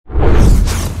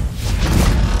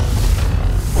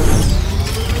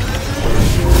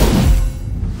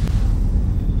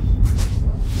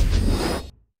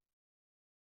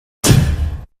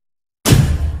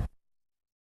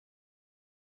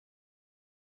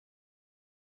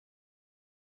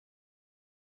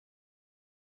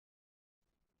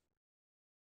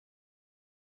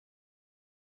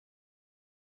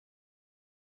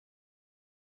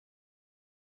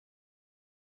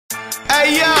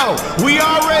Hey yo, we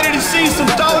all ready to see some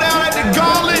throwdown at the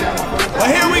gauntlet? Well,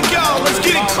 here we go. Let's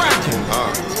get it cracking.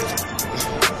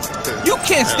 You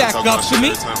can't stack up to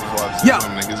me. Yo,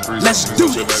 let's do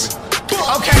this.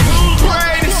 Okay, who's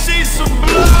ready to see some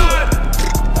blood?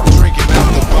 Drinking out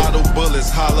the bottle,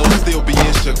 bullets hollow. Still be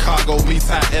in Chicago, meets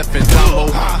FFNY.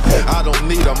 I don't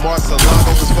need a Marcelano,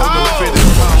 it's for the fitted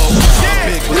follow.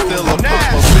 Big but still a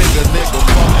papa, bigger nigga,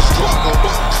 fucking struggle.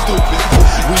 Stupid,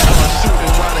 we start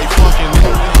shooting while they fucking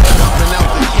moving. Popping out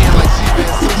the can like G-Bad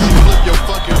sushi. Flip your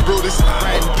fucking Brutus.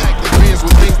 Riding packed the bins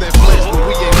with things that flash, but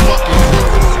we ain't fucking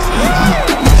Brutus.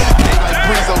 They like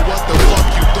Breezo, what the fuck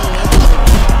you doing?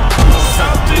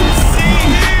 Something to see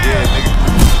here. Yeah, nigga.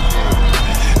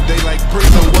 They like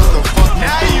Breezo, what the fuck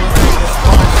you doing?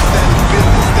 Steady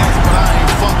building stacks, but I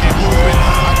ain't fucking moving.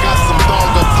 I got some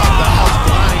dog up top the house,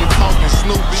 but I ain't talking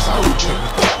Snoopy.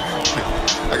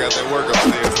 I got that work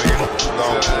upstairs, nigga.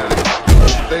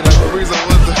 They like Breezo,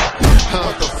 what the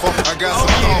fuck? I got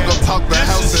some dog up top the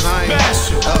house, and I ain't.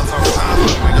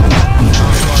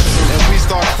 And we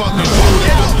start fucking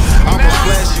shooting. I'm a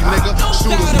flashy nigga.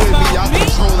 Shooters with me, I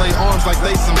control their arms like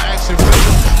they some action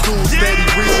figures. Dude steady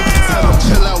reaching, tell them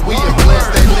chill out, we a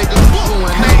blast that nigga.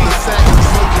 Blowing out the sack,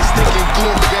 smoking, stinking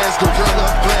glue, gas, gorilla,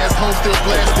 blast, home still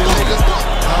blasting, nigga.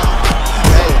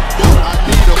 Hey, I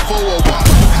need a forward walk.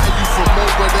 How you from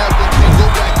over there, but then go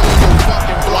back on your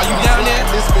fucking block. You down there?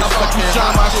 This bitch fucking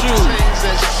shot my shoe.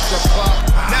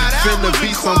 Finna be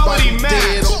somebody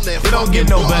dead on that. It don't get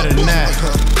no better than that.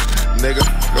 Nigga,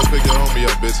 go pick your homie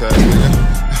up, bitch ass nigga.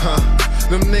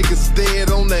 Them niggas dead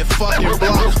on that fucking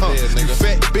block, You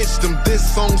fat bitch, them diss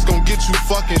songs gon' get you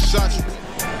fucking shot.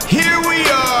 Here we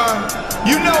are.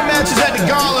 You know matches at the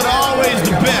gauntlet are always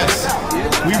the best.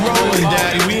 We rolling,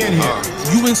 daddy, we in here.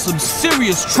 You in some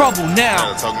serious trouble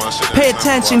now. Pay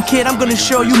attention, kid, I'm gonna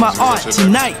show you my art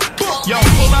tonight. Yo,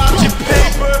 pull out your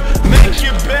paper, make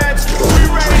your bets, we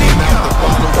ready to go. The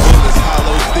bottle bullets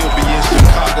hollow, still be in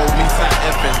Chicago, meets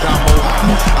FFNY.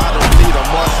 I don't need a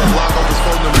Marcelano, it's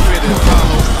for them fitted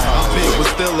follows. I'm big but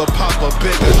still a papa,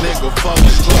 bigger nigga,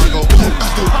 fucking struggle.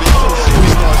 Stupid, we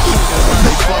start shooting when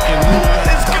they fucking move.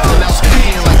 Popping out the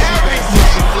can like G-Bad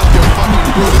sushi, flip your fucking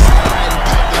Brutus. Riding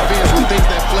packed the bins with things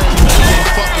that flame, you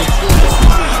ain't fucking foolish.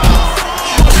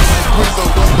 So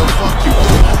what the fuck you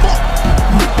doing?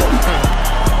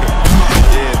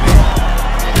 Yeah, nigga.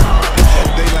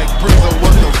 They like Breezo,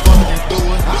 what the fuck you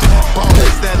doing?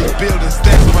 Ballin' steady building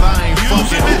stacks, but I ain't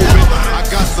fucking moving. I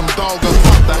got some dog up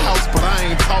top the house, but I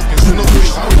ain't talking Snoopy.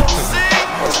 I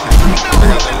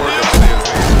got that work upstairs, nigga.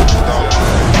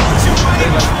 They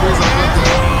like Breezo, what the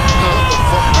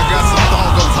fuck? I got some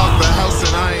dog up top the house,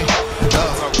 and I ain't.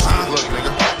 Look,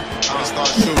 nigga.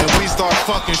 We start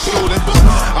fucking shooting.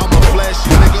 I'm a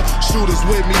flashy nigga. Shooters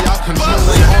with me, I control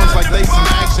their arms like they some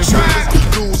action figures.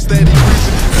 Dude steady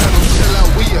reaching, tell them chill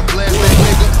out, we a blast that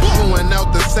nigga. Blowing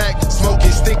out the sack,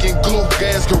 smoking, stinking glue,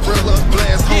 gas, gorilla,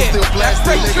 blast, home still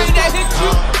blasting nigga.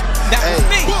 That's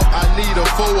me. I need a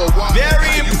forward walk.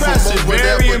 Very impressive,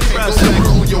 very impressive. Go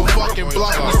back on your fucking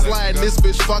block. We sliding this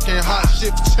bitch fucking hot.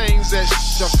 Shift change that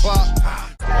o'clock.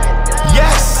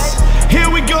 Yes, here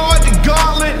we go at the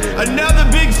gauntlet. Another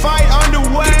big fight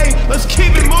underway. Let's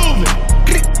keep it moving.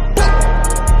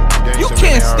 You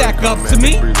can't stack up to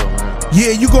me.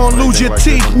 Yeah, you gonna lose your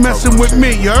teeth messing with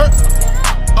me, you heard?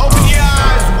 Open your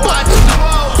eyes, watch the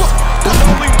most.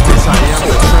 Yes, I am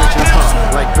the trenches,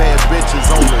 like bad bitches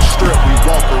on the strip. We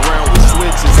walk around with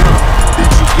switches,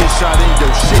 Did you get shot in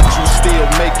your shit? You still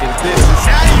making business?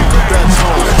 Dutch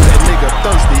home, that nigga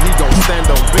thirsty, he gon' stand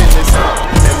on business,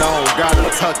 And I don't gotta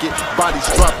tuck it. Bodies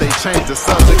drop, they change the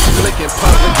subject. Flicking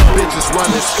public, bitches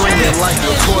running, screaming like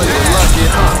Latoya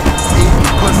Luckett, Eating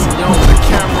pussy on the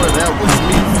camera, that was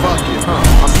me, fuck it,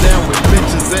 I'm down with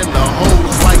bitches and the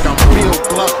hoes like I'm Bill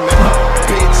Gluckman,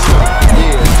 bitch,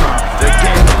 the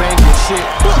gang banging shit,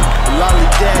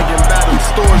 lollygagging battle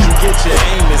stores, you get your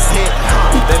aim is hit,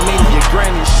 that mean your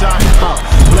granny shot,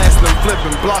 blasting,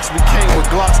 flipping blocks, we came with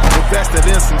Glocks, invested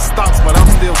in some stocks, but I'm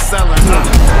still selling,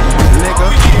 nigga,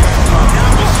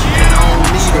 and I don't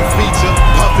need a feature,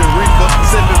 puffin' reefer,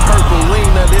 sipping purple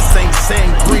Lena, this ain't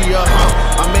sangria,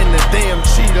 I'm in the damn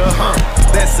cheetah,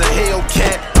 that's a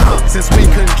Hellcat, since we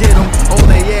couldn't get them on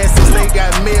their asses, they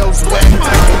got mails whacked.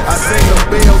 I sing the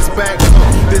bells back.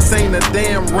 This ain't a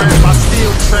damn rap. I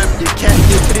still trap your cat,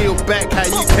 get peeled back. How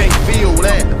you can't feel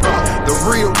that? The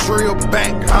real drill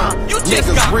back,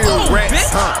 Niggas real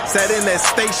rats, Sat in that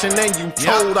station and you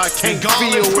told I can't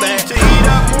feel that,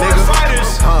 nigga.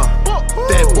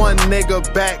 That one nigga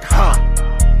back,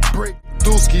 Brick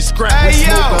Dooski scrap. Hey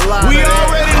yo, we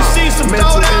all ready to see some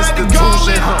throwdown at the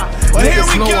gauntlet. Well, here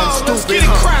Niggas we know go. I'm Let's stupid, get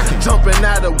it cracking. Jumping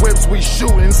out of whips, we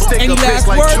shooting. Stick Any a bitch last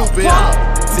like words, Cupid,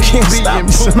 Can't stop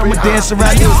me, son. I'ma dance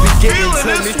around Niggas you. be getting Feeling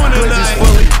to this me. one Glitches tonight.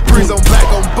 fully. Breeze on back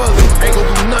on bully. Ain't gon'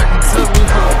 do nothing to me,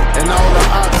 And all the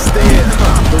ops dead,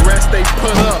 The rest they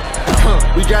put up,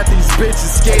 We got these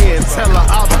bitches scared. Tell the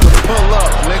ops to pull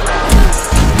up, nigga.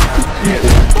 Yeah,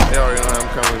 they already know I'm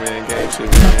coming, man. Gang shit,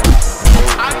 man.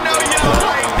 I know y'all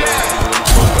like that.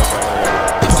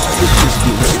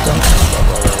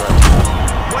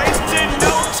 Wasting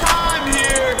no time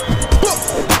here.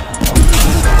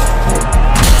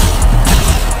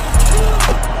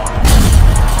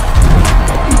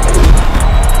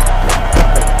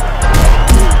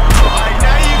 Alright,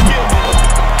 now you get me.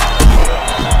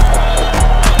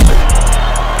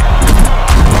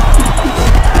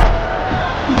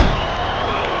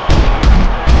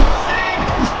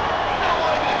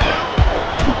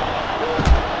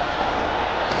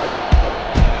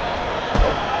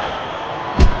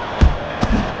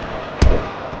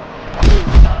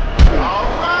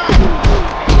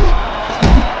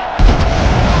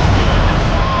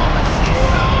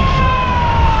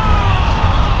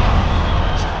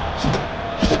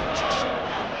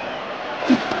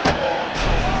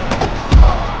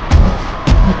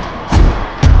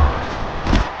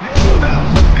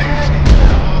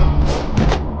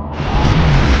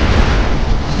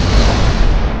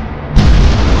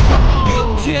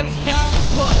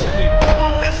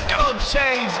 This dude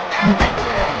changed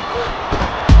everything.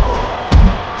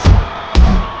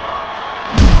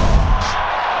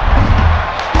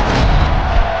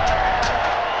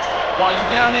 While you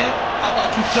down there, I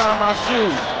got you tying my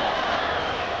shoes.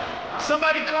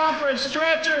 Somebody call for a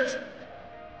stretcher.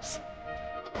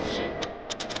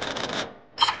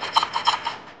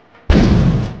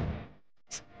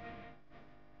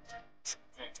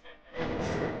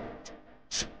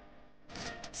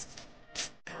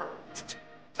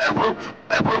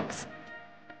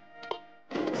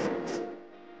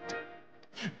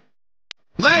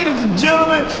 Ladies and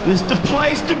gentlemen, this is the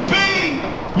place to be.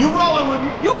 You rolling with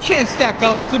me? You can't stack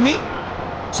up to me.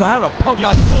 So how the punk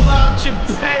y'all Pull out your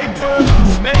paper,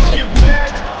 make your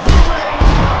bed.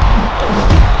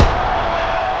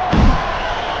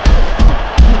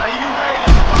 Are you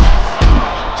ready?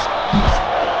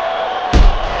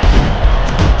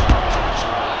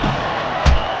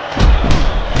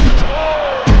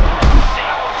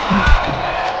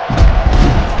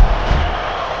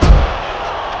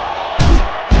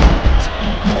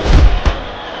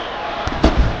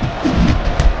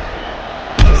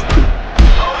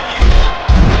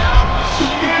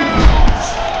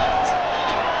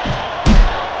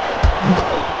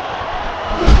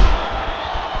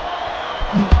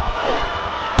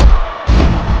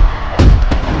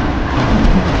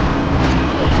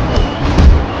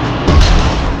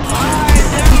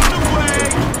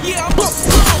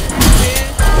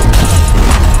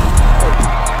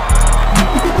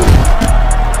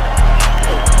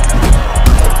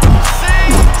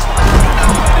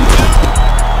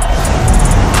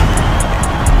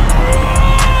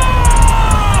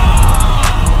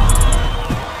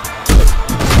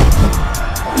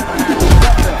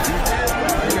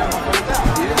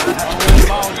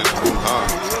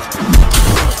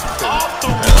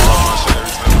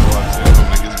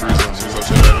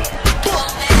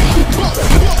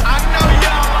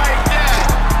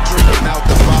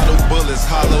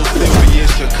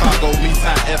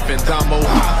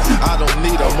 I don't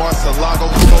need a Marcelago,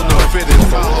 so no fit and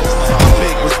follow. I'm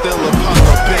big, but still a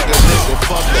Apollo, bigger nigga,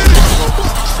 fuck that Marco.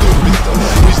 Stupid,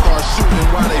 we start shooting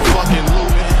while they fucking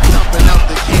looting. Jumping out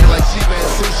the can like she bad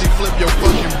sushi, flip your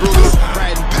fucking Brutus.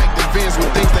 Riding packed the Vans with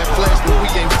things that flash, but we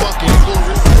ain't fucking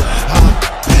tourists.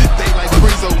 They like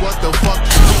Breezer, what the fuck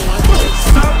you doing?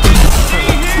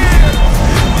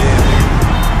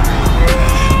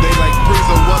 They like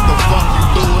Breezer, what the fuck you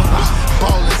doing?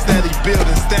 Ballin' steady,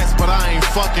 building stats, but I ain't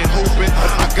fucking hooping.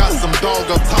 I got some dog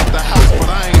up top the house, but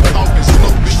I ain't talking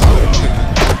Snoopy.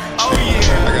 Oh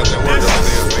yeah, I got that word on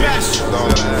there, special.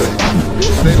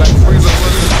 They like Breezer,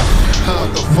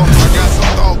 what the fuck? I got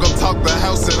some dog up top the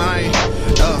house, and I ain't.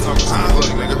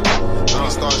 Look, nigga.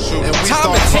 Start shooting. And we Time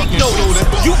start to take fucking notice.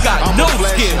 shooting. You got I'm no a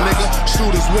flash skin. nigga.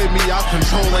 Shooters with me, I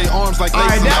control their arms like they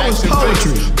Alright, some that was action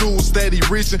poetry. figures. Dude steady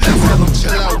reaching, tell them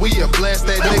chill out, we a blast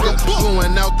that nigga.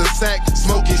 Blowing out the sack,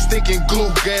 smoking, stinking glue,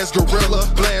 gas, gorilla,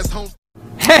 blast home.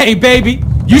 Hey, baby,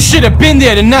 you should have been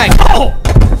there tonight. Oh!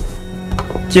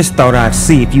 Just thought I'd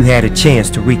see if you had a chance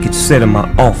to reconsider my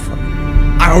offer.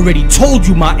 I already told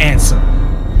you my answer.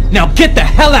 Now get the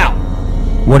hell out.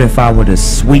 What if I were to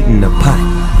sweeten the pot?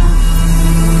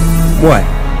 What?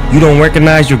 You don't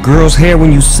recognize your girl's hair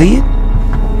when you see it?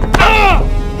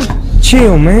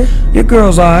 chill, man. Your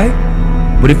girl's alright.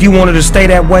 But if you wanted to stay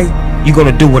that way, you're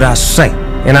gonna do what I say.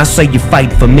 And I say you're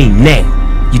fighting for me now.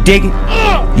 You dig it?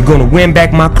 You're gonna win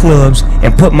back my clubs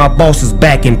and put my bosses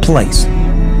back in place.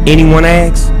 Anyone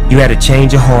asks, you had a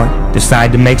change of heart,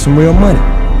 decide to make some real money.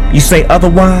 You say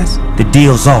otherwise, the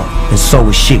deal's off, and so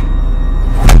is she.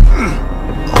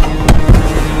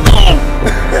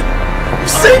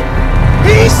 See?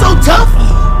 He ain't so tough.